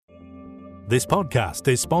This podcast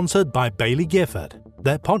is sponsored by Baillie Gifford.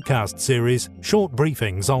 Their podcast series, Short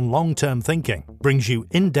Briefings on Long-Term Thinking, brings you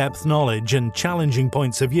in-depth knowledge and challenging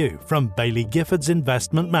points of view from Baillie Gifford's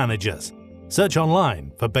investment managers. Search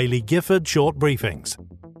online for Baillie Gifford Short Briefings.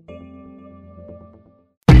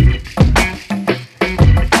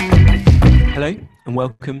 Hello and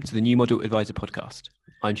welcome to the New Model Advisor podcast.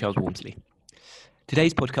 I'm Charles Walmsley.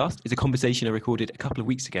 Today's podcast is a conversation I recorded a couple of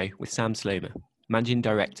weeks ago with Sam Sloma, Managing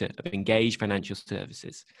Director of Engage Financial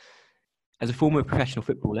Services. As a former professional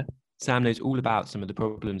footballer, Sam knows all about some of the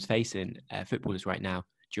problems facing footballers right now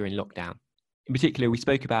during lockdown. In particular, we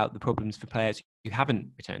spoke about the problems for players who haven't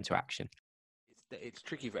returned to action. It's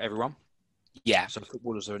tricky for everyone. Yeah. So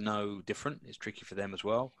footballers are no different. It's tricky for them as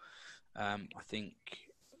well. I think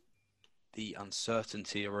the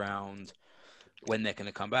uncertainty around when they're going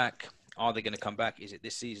to come back. Are they going to come back? Is it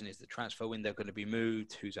this season? Is the transfer window going to be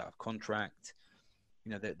moved? Who's out of contract?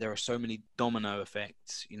 You know, there are so many domino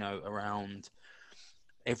effects, around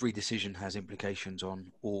every decision has implications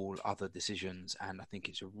on all other decisions. And I think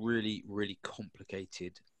it's a really, really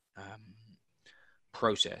complicated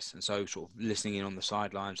process. And so sort of listening in on the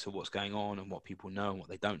sidelines to what's going on and what people know and what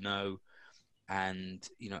they don't know. And,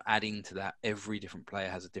 adding to that, every different player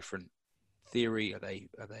has a different theory. Are they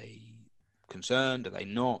concerned? Are they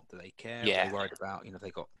not? Do they care? Yeah. Are they worried about, if they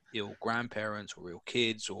got ill grandparents or real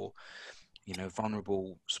kids or,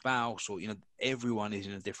 vulnerable spouse or, everyone is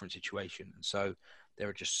in a different situation. And so there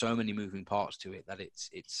are just so many moving parts to it that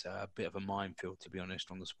it's a bit of a minefield, to be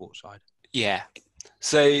honest, on the sports side. Yeah.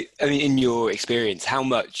 So, in your experience, how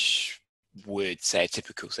much would, say, a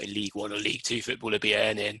typical, League One or League Two footballer be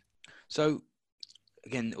earning? So,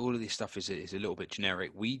 again, all of this stuff is a little bit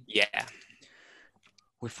generic. We're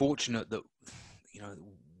fortunate that,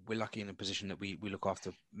 we're lucky in a position that we look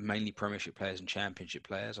after mainly Premiership players and Championship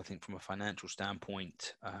players. I think from a financial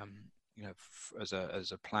standpoint, as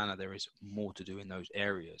a planner, there is more to do in those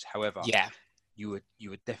areas. However, you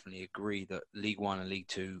would definitely agree that League One and League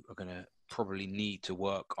Two are going to probably need to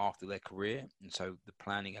work after their career. And so the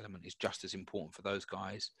planning element is just as important for those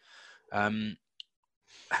guys.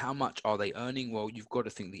 How much are they earning? Well, you've got to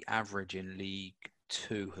think the average in League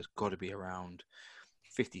Two has got to be around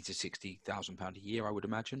 £50,000 to £60,000 a year, I would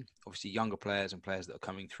imagine. Obviously, younger players and players that are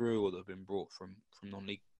coming through or that have been brought from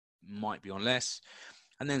non-league might be on less.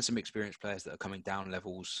 And then some experienced players that are coming down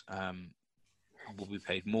levels will be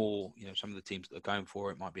paid more. Some of the teams that are going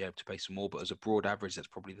for it might be able to pay some more, but as a broad average, that's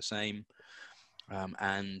probably the same.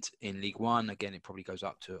 And in League One, again, it probably goes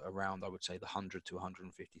up to around, I would say, the £100,000 to £150,000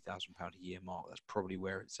 a year mark. That's probably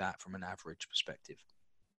where it's at from an average perspective.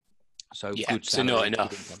 So good so not enough.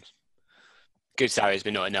 Good incomes. Good salaries,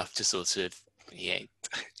 but not enough to sort of,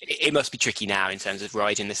 it must be tricky now in terms of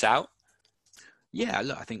riding this out. Yeah,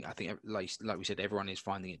 look, I think like we said, everyone is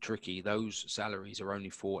finding it tricky. Those salaries are only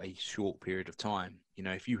for a short period of time.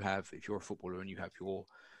 If you're a footballer and you have your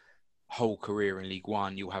whole career in League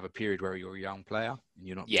One, you'll have a period where you're a young player and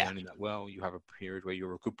you're not earning that well. You have a period where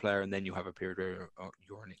you're a good player, and then you have a period where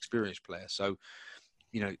you're an experienced player. So,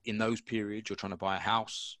 in those periods, you're trying to buy a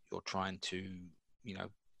house, you're trying to,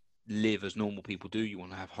 live as normal people do. You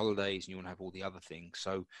want to have holidays and you want to have all the other things.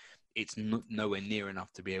 So it's nowhere near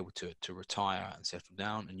enough to be able to retire and settle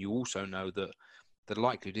down. And you also know that the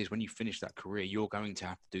likelihood is when you finish that career, you're going to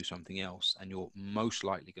have to do something else, and you're most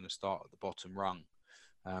likely going to start at the bottom rung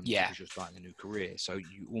because you're starting a new career. So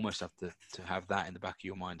you almost have to have that in the back of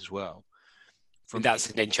your mind as well.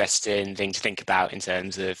 That's an interesting thing to think about in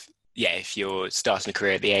terms of, if you're starting a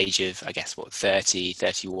career at the age of, 30,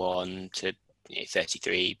 31 to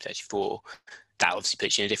 33, 34, that obviously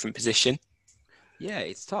puts you in a different position. Yeah,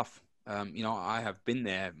 it's tough. I have been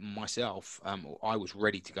there myself. I was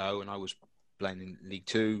ready to go and I was playing in League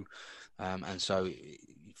Two. And so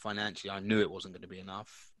financially, I knew it wasn't going to be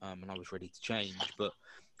enough and I was ready to change. But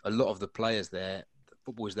a lot of the players there,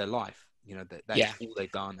 football is their life. That's all they've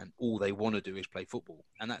done, and all they want to do is play football.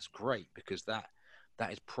 And that's great because that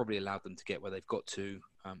has probably allowed them to get where they've got to,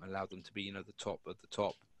 allowed them to be, the top of the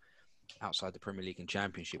top outside the Premier League and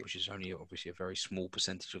Championship, which is only obviously a very small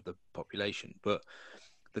percentage of the population. But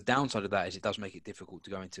the downside of that is it does make it difficult to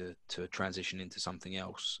go into transition into something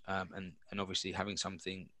else. And obviously having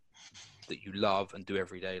something that you love and do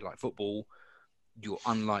every day, like football, you're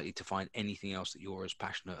unlikely to find anything else that you're as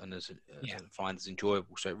passionate and find as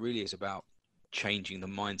enjoyable. So it really is about changing the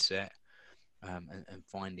mindset and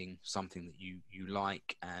finding something that you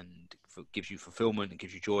like and gives you fulfillment and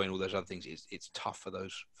gives you joy and all those other things. It's tough for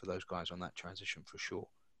those guys on that transition for sure.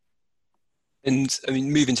 And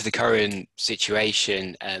moving to the current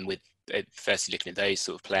situation with firstly looking at those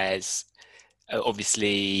sort of players,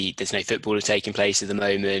 Obviously, there's no football taking place at the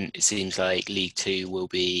moment. It seems like League Two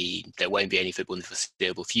there won't be any football in the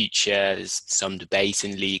foreseeable future. There's some debate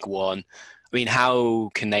in League One. I mean, how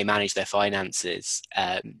can they manage their finances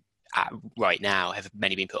right now? Have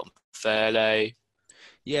many been put on furlough?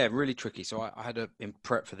 Yeah, really tricky. So I had in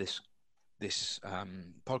prep for this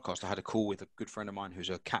podcast, I had a call with a good friend of mine who's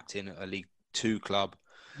a captain at a League Two club.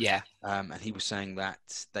 Yeah. And he was saying that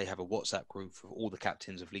they have a WhatsApp group for all the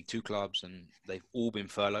captains of League Two clubs, and they've all been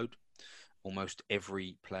furloughed. Almost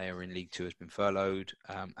every player in League Two has been furloughed,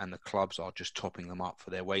 and the clubs are just topping them up for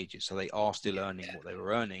their wages. So they are still earning what they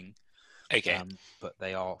were earning, Okay. but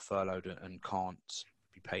they are furloughed and can't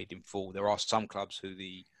be paid in full. There are some clubs who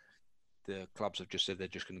the clubs have just said they're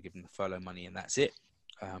just going to give them the furlough money and that's it.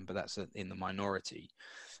 But that's in the minority.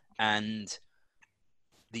 And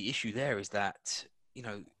the issue there is that,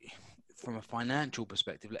 from a financial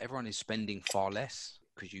perspective, everyone is spending far less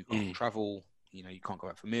because you can't travel, you can't go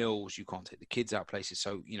out for meals, you can't take the kids out places.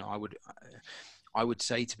 So, I would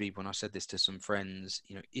say to people, and I said this to some friends,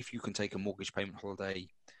 if you can take a mortgage payment holiday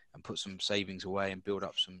and put some savings away and build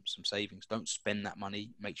up some savings, don't spend that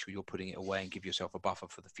money. Make sure you're putting it away and give yourself a buffer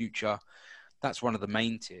for the future. That's one of the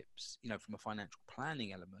main tips, from a financial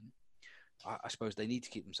planning element. I suppose they need to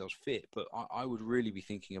keep themselves fit, but I would really be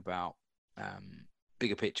thinking about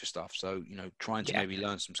bigger picture stuff. So, trying to maybe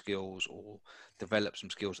learn some skills or develop some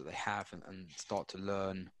skills that they have and start to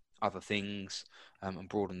learn other things and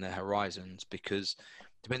broaden their horizons, because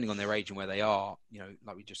depending on their age and where they are,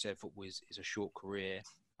 like we just said, football is a short career.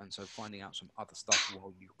 And so finding out some other stuff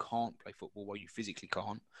while you can't play football, while you physically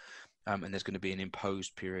can't, and there's going to be an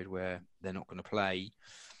imposed period where they're not going to play.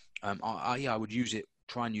 I would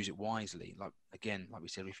try and use it wisely. Like we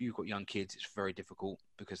said, if you've got young kids, it's very difficult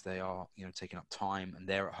because they are, taking up time and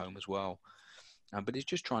they're at home as well. But it's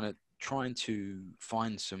just trying to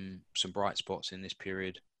find some bright spots in this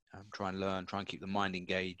period. Try and learn, try and keep the mind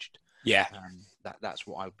engaged. Yeah. That's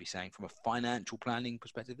what I would be saying. From a financial planning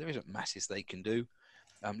perspective, there isn't masses they can do.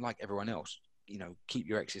 Like everyone else, keep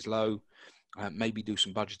your exes low. Maybe do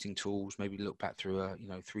some budgeting tools. Maybe look back through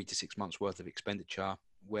 3 to 6 months worth of expenditure.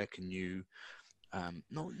 Where can you,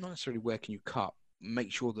 not necessarily where can you cut?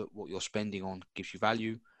 Make sure that what you're spending on gives you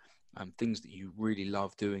value. Things that you really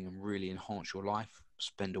love doing and really enhance your life,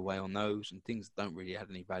 spend away on those. And things that don't really add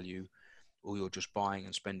any value, or you're just buying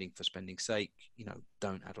and spending for spending's sake,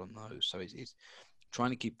 don't add on those. So it's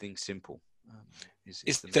trying to keep things simple.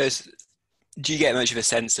 Do you get much of a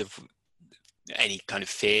sense of any kind of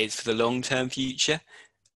fears for the long-term future,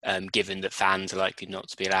 given that fans are likely not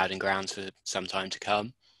to be allowed in grounds for some time to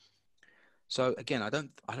come? So again, I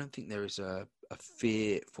don't think there is a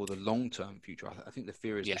fear for the long-term future. I think the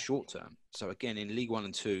fear is the short-term. So again, in League 1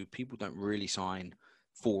 and 2, people don't really sign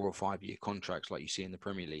 4 or 5 year contracts like you see in the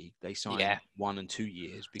Premier League. They sign 1 and 2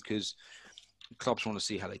 years because clubs want to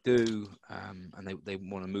see how they do, and they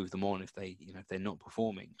want to move them on if they're not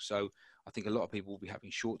performing. So I think a lot of people will be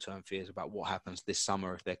having short-term fears about what happens this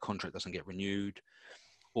summer if their contract doesn't get renewed,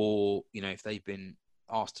 or if they've been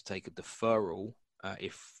asked to take a deferral,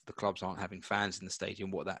 if the clubs aren't having fans in the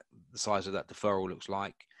stadium, what the size of that deferral looks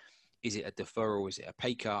like. Is it a deferral? Is it a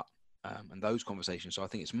pay cut? And those conversations. So I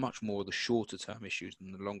think it's much more the shorter-term issues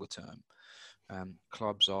than the longer-term.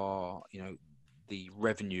 Clubs are, the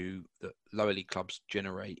revenue that lower league clubs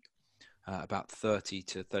generate, about 30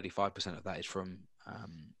 to 35% of that is from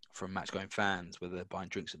match-going fans, whether they're buying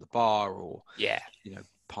drinks at the bar or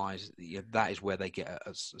pies. That is where they get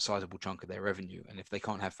a sizable chunk of their revenue. And if they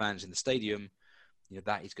can't have fans in the stadium,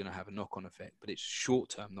 that is going to have a knock-on effect. But it's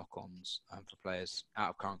short-term knock-ons for players out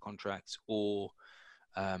of current contracts, or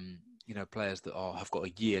players that have got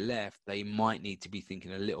a year left. They might need to be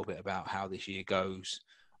thinking a little bit about how this year goes,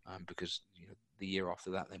 because the year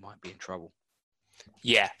after that they might be in trouble.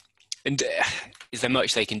 Yeah. And is there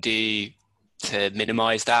much they can do to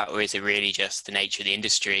minimise that, or is it really just the nature of the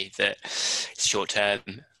industry that it's short term?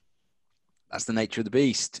 That's the nature of the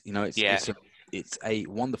beast. It's a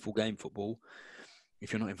wonderful game, football.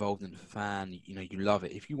 If you're not involved in the fan, you love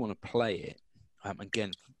it. If you want to play it,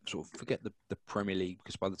 again, sort of forget the Premier League,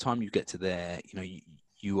 because by the time you get to there,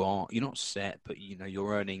 you're not set, but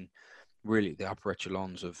you're earning really the upper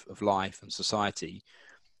echelons of life and society.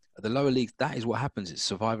 At the lower leagues, that is what happens. It's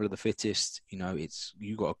survival of the fittest. It's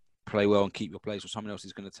you got to play well and keep your place, or someone else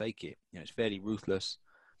is going to take it. It's fairly ruthless.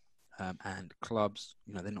 And clubs,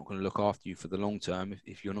 they're not going to look after you for the long term.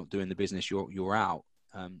 If you're not doing the business, you're out.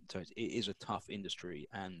 So it is a tough industry,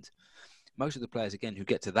 and most of the players, again, who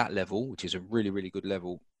get to that level, which is a really, really good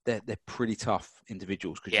level, they're pretty tough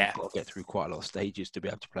individuals, because you've got to get through quite a lot of stages to be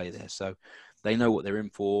able to play there. So they know what they're in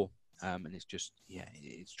for. And it's just,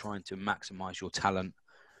 it's trying to maximise your talent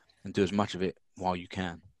and do as much of it while you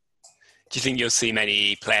can. Do you think you'll see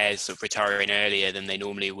many players sort of retiring earlier than they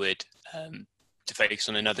normally would to focus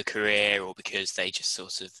on another career, or because they just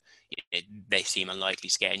sort of, they seem unlikely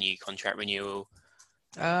to get a new contract renewal?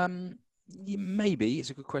 Maybe. It's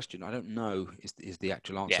a good question. I don't know is the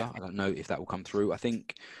actual answer. I don't know if that will come through. I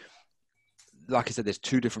think, like I said, there's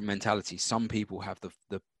two different mentalities. Some people have the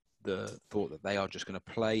thought that they are just going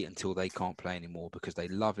to play until they can't play anymore because they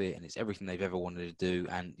love it and it's everything they've ever wanted to do,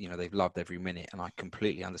 and they've loved every minute, and I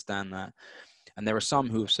completely understand that. And there are some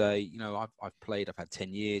who say, I've played, I've had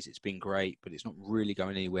 10 years, it's been great, but it's not really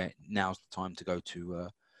going anywhere. Now's the time to go to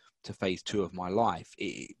phase 2 of my life.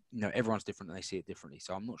 Everyone's different and they see it differently.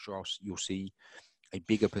 So I'm not sure you'll see a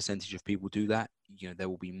bigger percentage of people do that. There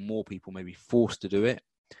will be more people maybe forced to do it,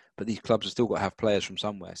 but these clubs have still got to have players from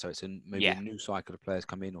somewhere. So it's maybe a new cycle of players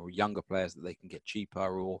come in, or younger players that they can get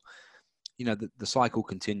cheaper, or, the cycle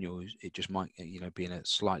continues. It just might, be in a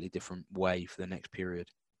slightly different way for the next period.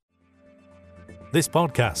 This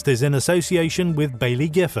podcast is in association with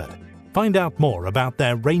Baillie Gifford. Find out more about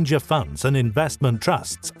their range of funds and investment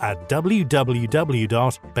trusts at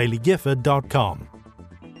www.baileygifford.com.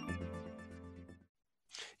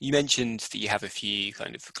 You mentioned that you have a few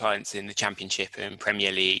kind of clients in the Championship and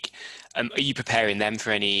Premier League. Are you preparing them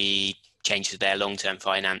for any changes to their long-term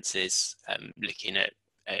finances, looking at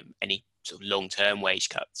any sort of long-term wage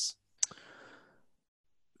cuts?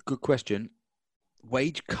 Good question.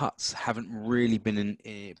 Wage cuts haven't really been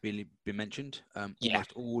mentioned.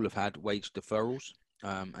 Almost all have had wage deferrals,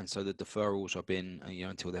 and so the deferrals have been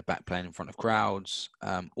until they're back playing in front of crowds,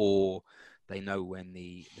 or they know when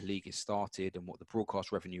the league is started and what the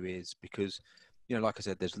broadcast revenue is. Because like I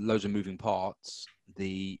said, there's loads of moving parts.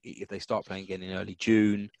 If they start playing again in early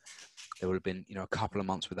June, there would have been a couple of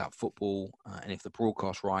months without football, and if the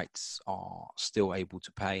broadcast rights are still able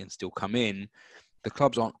to pay and still come in, the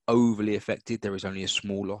clubs aren't overly affected. There is only a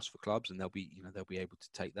small loss for clubs, and they'll be able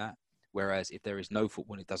to take that. Whereas if there is no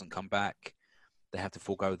football and it doesn't come back, they have to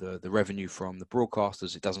forego the revenue from the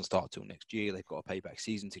broadcasters. It doesn't start till next year. They've got a payback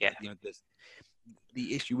season to get. There's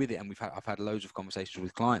the issue with it, and I've had loads of conversations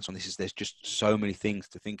with clients on this. Is there's just so many things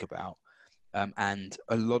to think about, and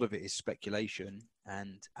a lot of it is speculation.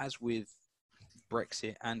 And as with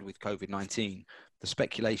Brexit and with COVID-19, the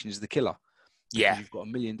speculation is the killer. Yeah, you've got a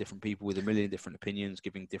million different people with a million different opinions,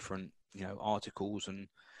 giving different, articles and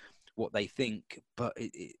what they think, but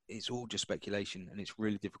it's all just speculation, and it's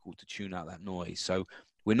really difficult to tune out that noise. So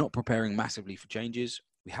we're not preparing massively for changes.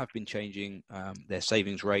 We have been changing their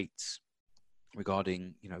savings rates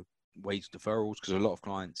regarding, wage deferrals, because a lot of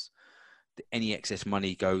clients, any excess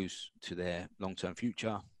money goes to their long-term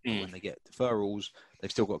future. But when they get deferrals, they've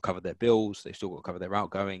still got to cover their bills. They've still got to cover their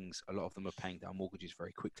outgoings. A lot of them are paying down mortgages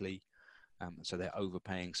very quickly. So they're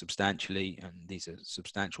overpaying substantially, and these are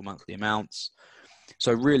substantial monthly amounts.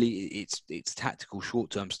 So really, it's tactical,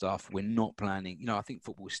 short-term stuff. We're not planning. I think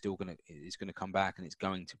football is still going to come back, and it's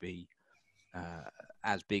going to be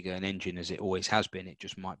as big an engine as it always has been. It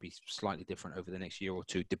just might be slightly different over the next year or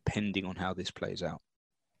two, depending on how this plays out.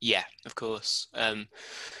 Yeah, of course.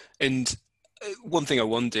 And one thing I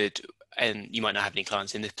wondered, and you might not have any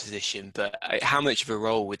clients in this position, but how much of a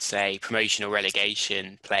role would, say, promotion or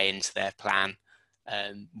relegation play into their plan?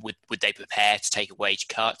 Would they prepare to take a wage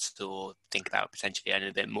cut, or think about potentially earning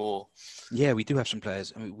a bit more? Yeah, we do have some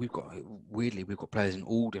players. I mean, we've got players in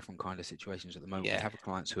all different kind of situations at the moment. We have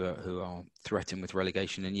clients who are threatened with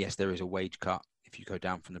relegation, and yes, there is a wage cut if you go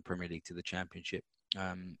down from the Premier League to the Championship.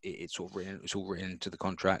 It's all written into the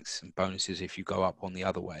contracts, and bonuses if you go up on the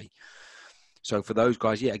other way. So for those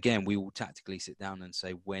guys, again, we will tactically sit down and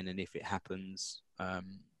say when and if it happens,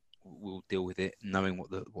 we'll deal with it, knowing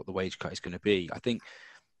what the wage cut is going to be. I think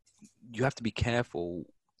you have to be careful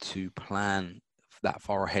to plan that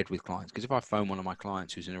far ahead with clients, because if I phone one of my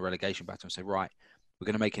clients who's in a relegation battle and say, right, we're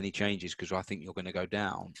going to make any changes because I think you're going to go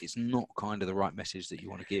down, it's not kind of the right message that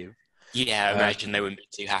you want to give. Yeah, I imagine they wouldn't be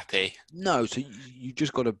too happy. No, so you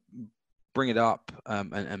just got to bring it up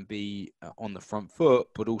and be on the front foot,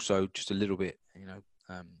 but also just a little bit,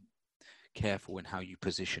 careful in how you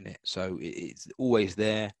position it. So it's always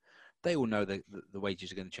there. They all know that the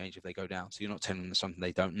wages are going to change if they go down. So you're not telling them something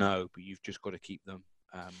they don't know, but you've just got to keep them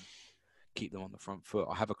on the front foot.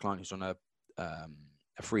 I have a client who's on a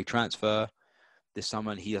free transfer this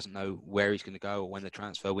summer, and he doesn't know where he's going to go or when the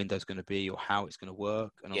transfer window is going to be or how it's going to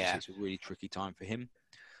work. And obviously it's a really tricky time for him.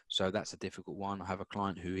 So that's a difficult one. I have a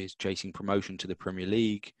client who is chasing promotion to the Premier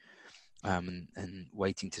League, and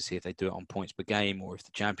waiting to see if they do it on points per game or if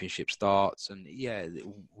the Championship starts. And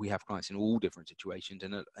we have clients in all different situations,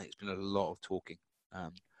 and it's been a lot of talking.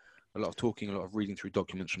 a lot of talking, a lot of reading through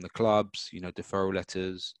documents from the clubs, deferral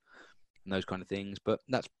letters and those kind of things. But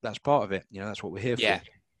that's part of it. That's what we're here Yeah. for.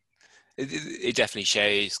 It definitely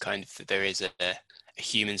shows kind of that there is a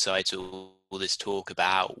human side to all this talk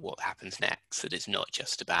about what happens next, that it's not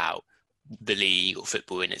just about the league or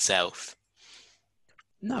football in itself.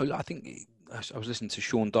 No, I think I was listening to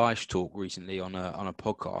Sean Dyche talk recently on a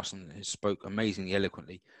podcast, and he spoke amazingly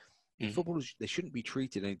eloquently. Footballers, they shouldn't be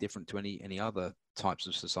treated any different to any other types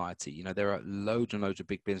of society. There are loads and loads of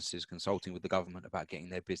big businesses consulting with the government about getting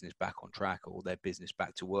their business back on track or their business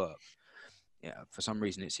back to work. Yeah, for some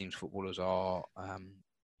reason, it seems footballers are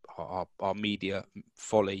media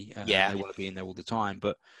folly, and they want to be in there all the time.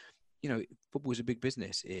 But football is a big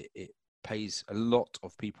business. It pays a lot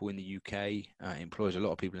of people in the UK, employs a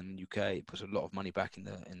lot of people in the UK. It puts a lot of money back in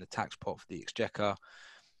the tax pot for the exchequer.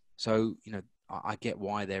 So I get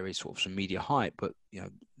why there is sort of some media hype, but you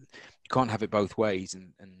can't have it both ways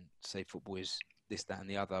and say football is this, that, and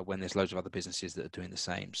the other when there's loads of other businesses that are doing the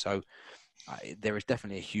same. So there is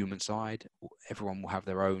definitely a human side. Everyone will have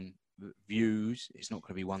their own views. It's not going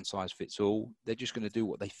to be one size fits all. They're just going to do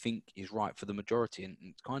what they think is right for the majority, and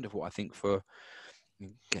it's kind of what I think for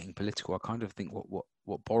getting political. I kind of think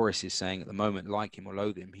what Boris is saying at the moment, like him or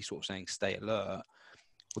loathe him, he's sort of saying stay alert.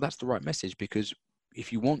 Well, that's the right message, because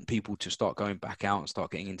if you want people to start going back out and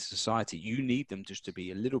start getting into society, you need them just to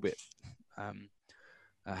be a little bit,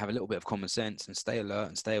 have a little bit of common sense and stay alert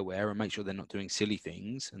and stay aware and make sure they're not doing silly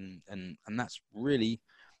things. And that's really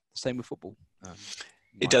the same with football.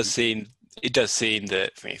 It does seem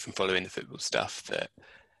that from following the football stuff that,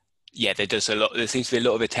 yeah, there seems to be a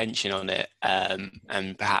lot of attention on it,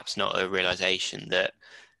 and perhaps not a realization that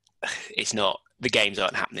it's not, the games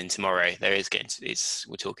aren't happening tomorrow.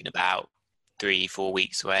 We're talking about 3-4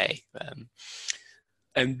 weeks away.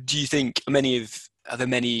 Do you think are there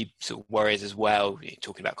many sort of worries as well,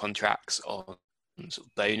 talking about contracts on sort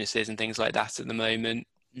of bonuses and things like that at the moment?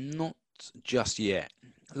 Not just yet.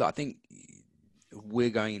 Look, I think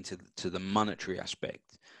we're going into the monetary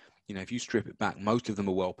aspect. If you strip it back, most of them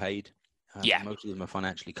are well paid. Most of them are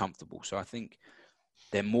financially comfortable. So I think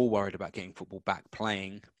they're more worried about getting football back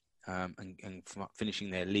playing, and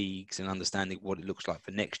finishing their leagues and understanding what it looks like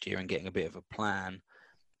for next year and getting a bit of a plan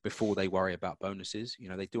before they worry about bonuses.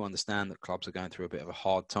 They do understand that clubs are going through a bit of a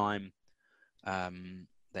hard time.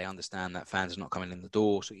 They understand that fans are not coming in the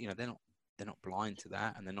door. So, they're not blind to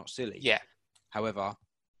that, and they're not silly. Yeah. However,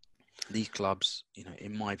 these clubs,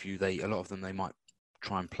 in my view, a lot of them, they might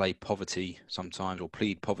try and play poverty sometimes or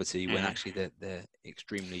plead poverty when actually they're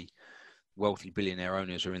extremely wealthy billionaire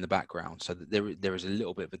owners are in the background. So that there is a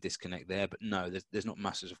little bit of a disconnect there. But no, there's not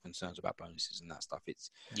masses of concerns about bonuses and that stuff. It's,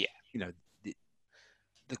 the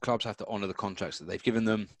clubs have to honour the contracts that they've given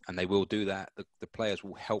them, and they will do that. The players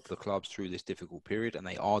will help the clubs through this difficult period, and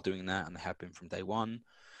they are doing that, and they have been from day one.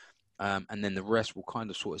 And then the rest will kind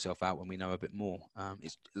of sort itself out when we know a bit more.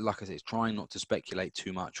 It's like I said, it's trying not to speculate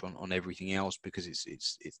too much on everything else, because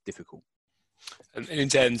it's difficult. And in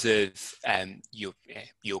terms of your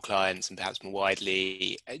clients and perhaps more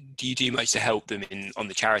widely, do you do much to help them on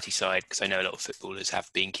the charity side? Because I know a lot of footballers have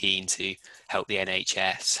been keen to help the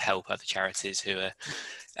NHS, help other charities who are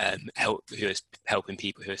helping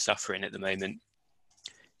people who are suffering at the moment.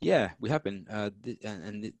 Yeah, we have been,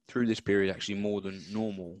 and through this period, actually more than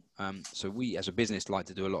normal. So we, as a business, like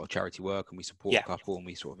to do a lot of charity work, and we support a couple, and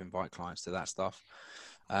we sort of invite clients to that stuff.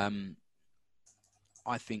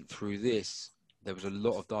 I think through this, there was a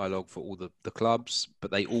lot of dialogue for all the clubs, but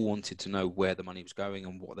they all wanted to know where the money was going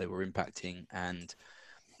and what they were impacting. And,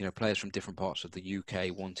 players from different parts of the UK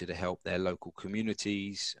wanted to help their local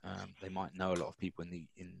communities. They might know a lot of people in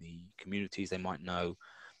the communities. They might know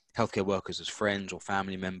healthcare workers as friends or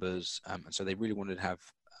family members. And so they really wanted to have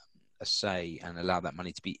a say and allow that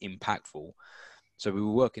money to be impactful. So we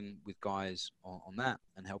were working with guys on that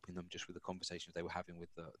and helping them just with the conversations they were having with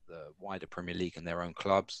the wider Premier League and their own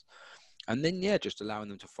clubs. And then, just allowing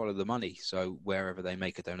them to follow the money. So wherever they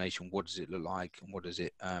make a donation, what does it look like and what does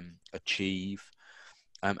it achieve?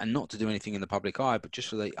 And not to do anything in the public eye, but just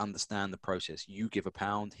so they understand the process. You give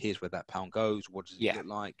 £1, here's where that £1 goes. What does it look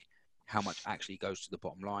like? How much actually goes to the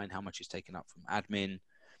bottom line? How much is taken up from admin?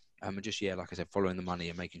 And just, like I said, following the money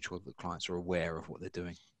and making sure that the clients are aware of what they're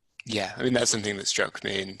doing. Yeah, I mean, that's something that struck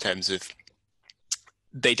me in terms of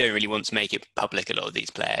they don't really want to make it public, a lot of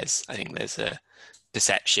these players. I think there's a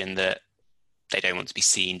perception that they don't want to be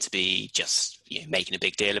seen to be just making a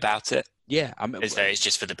big deal about it. Yeah. As though it's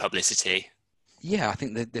just for the publicity. Yeah, I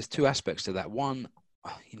think that there's two aspects to that. One,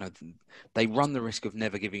 they run the risk of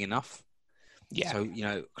never giving enough. Yeah.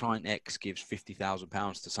 So, client X gives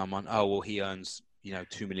 £50,000 to someone. Oh, well, he earns,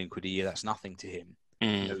 £2 million a year. That's nothing to him.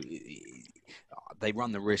 You know, they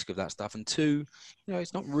run the risk of that stuff. And two, you know,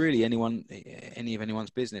 it's not really any of anyone's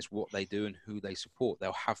business what they do and who they support.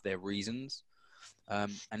 They'll have their reasons.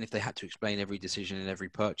 And if they had to explain every decision and every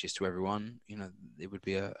purchase to everyone, you know, it would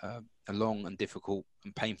be a long and difficult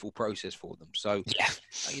and painful process for them. So,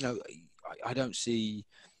 you know, I don't see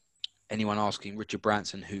anyone asking Richard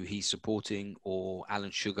Branson who he's supporting, or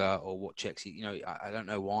Alan Sugar, or what checks he, you know, I don't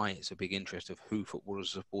know why it's a big interest of who footballers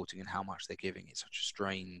are supporting and how much they're giving. It's such a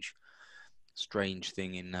strange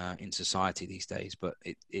thing in society these days, but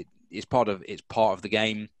it's part of the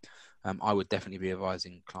game. I would definitely be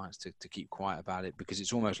advising clients to keep quiet about it, because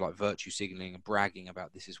it's almost like virtue signaling and bragging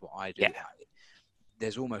about this is what I do.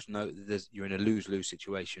 There's almost you're in a lose-lose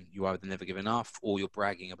situation. You either never give enough, or you're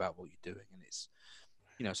bragging about what you're doing. And it's,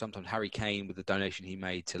 you know, sometimes Harry Kane, with the donation he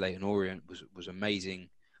made to Leyton Orient, was amazing.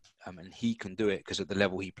 And he can do it because at the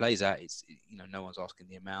level he plays at, it's, you know, no one's asking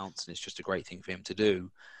the amounts, and it's just a great thing for him to do.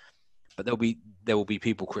 But there will be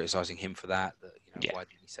people criticising him for that. You know, why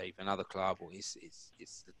didn't he save another club? Or it's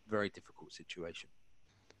a very difficult situation.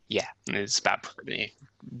 Yeah, and it's about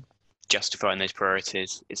justifying those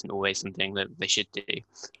priorities isn't always something that they should do.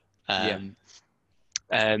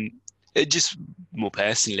 Just more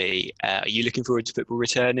personally, are you looking forward to football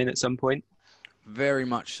returning at some point? Very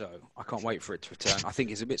much so. I can't wait for it to return. I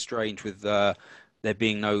think it's a bit strange with there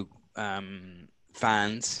being no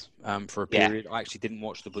fans for a period. I actually didn't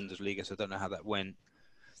watch the Bundesliga, so I don't know how that went.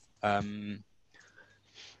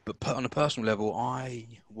 But on a personal level, I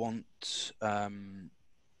want to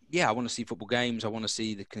see football games. I want to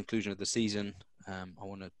see the conclusion of the season. I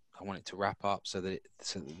want it to wrap up so that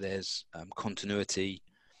there's continuity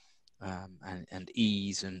and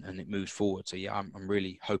ease, and it moves forward. So I'm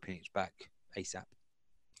really hoping it's back ASAP.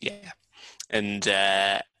 Yeah. And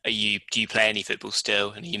do you play any football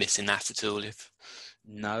still? And are you missing that at all?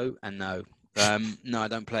 No and no. No, I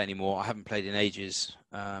don't play anymore. I haven't played in ages.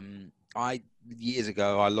 Years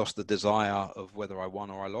ago, I lost the desire of whether I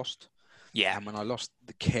won or I lost. Yeah. And when I lost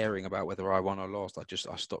the caring about whether I won or lost,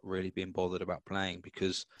 I stopped really being bothered about playing,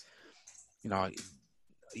 because, you know, I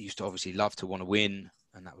used to obviously love to want to win,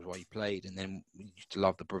 and that was why you played. And then you used to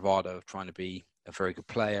love the bravado of trying to be a very good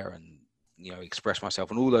player and, you know, express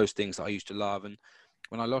myself and all those things that I used to love. And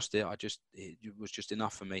when I lost it, it was just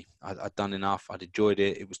enough for me. I'd done enough. I'd enjoyed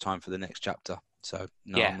it. It was time for the next chapter. So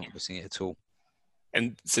no, I'm not missing it at all.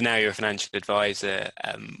 And so now you're a financial advisor.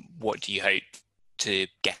 What do you hope to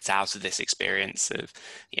get out of this experience?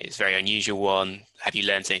 It's a very unusual one. Have you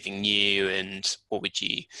learned anything new, and what would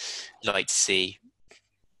you like to see?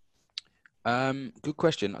 Good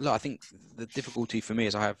question. Look, I think the difficulty for me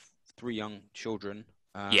is I have 3 young children.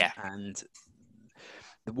 And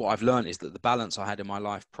what I've learned is that the balance I had in my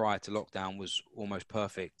life prior to lockdown was almost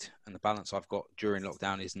perfect, and the balance I've got during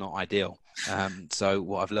lockdown is not ideal. So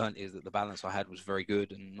what I've learned is that the balance I had was very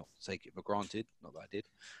good, and not to take it for granted. Not that I did.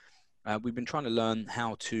 We've been trying to learn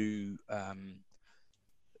how to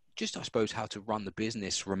how to run the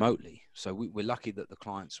business remotely. So we're lucky that the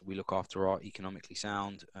clients we look after are economically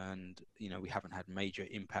sound, and, you know, we haven't had major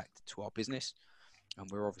impact to our business. And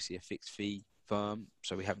we're obviously a fixed fee firm,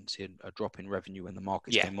 so we haven't seen a drop in revenue when the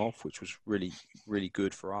markets came off, which was really, really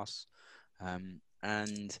good for us.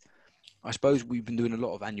 And I suppose we've been doing a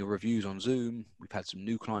lot of annual reviews on Zoom. We've had some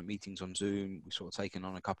new client meetings on Zoom. We've sort of taken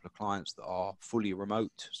on a couple of clients that are fully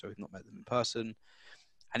remote, so we've not met them in person.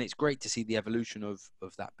 And it's great to see the evolution of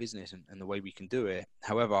that business and the way we can do it.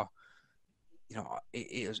 However, you know,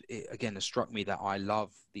 it again has struck me that I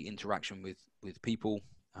love the interaction with people.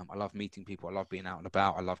 I love meeting people. I love being out and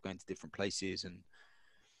about. I love going to different places, and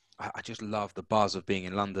I just love the buzz of being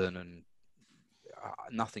in London, and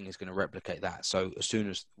nothing is going to replicate that. So as soon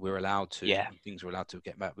as we're allowed to, things are allowed to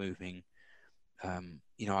get back moving,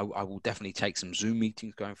 you know, I will definitely take some Zoom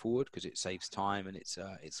meetings going forward, because it saves time and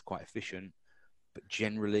it's quite efficient. But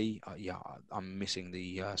generally, I'm missing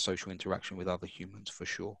the social interaction with other humans for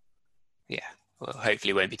sure. Yeah, well,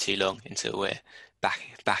 hopefully it won't be too long until we're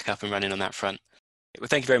back up and running on that front. Well,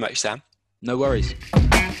 thank you very much, Sam. No worries.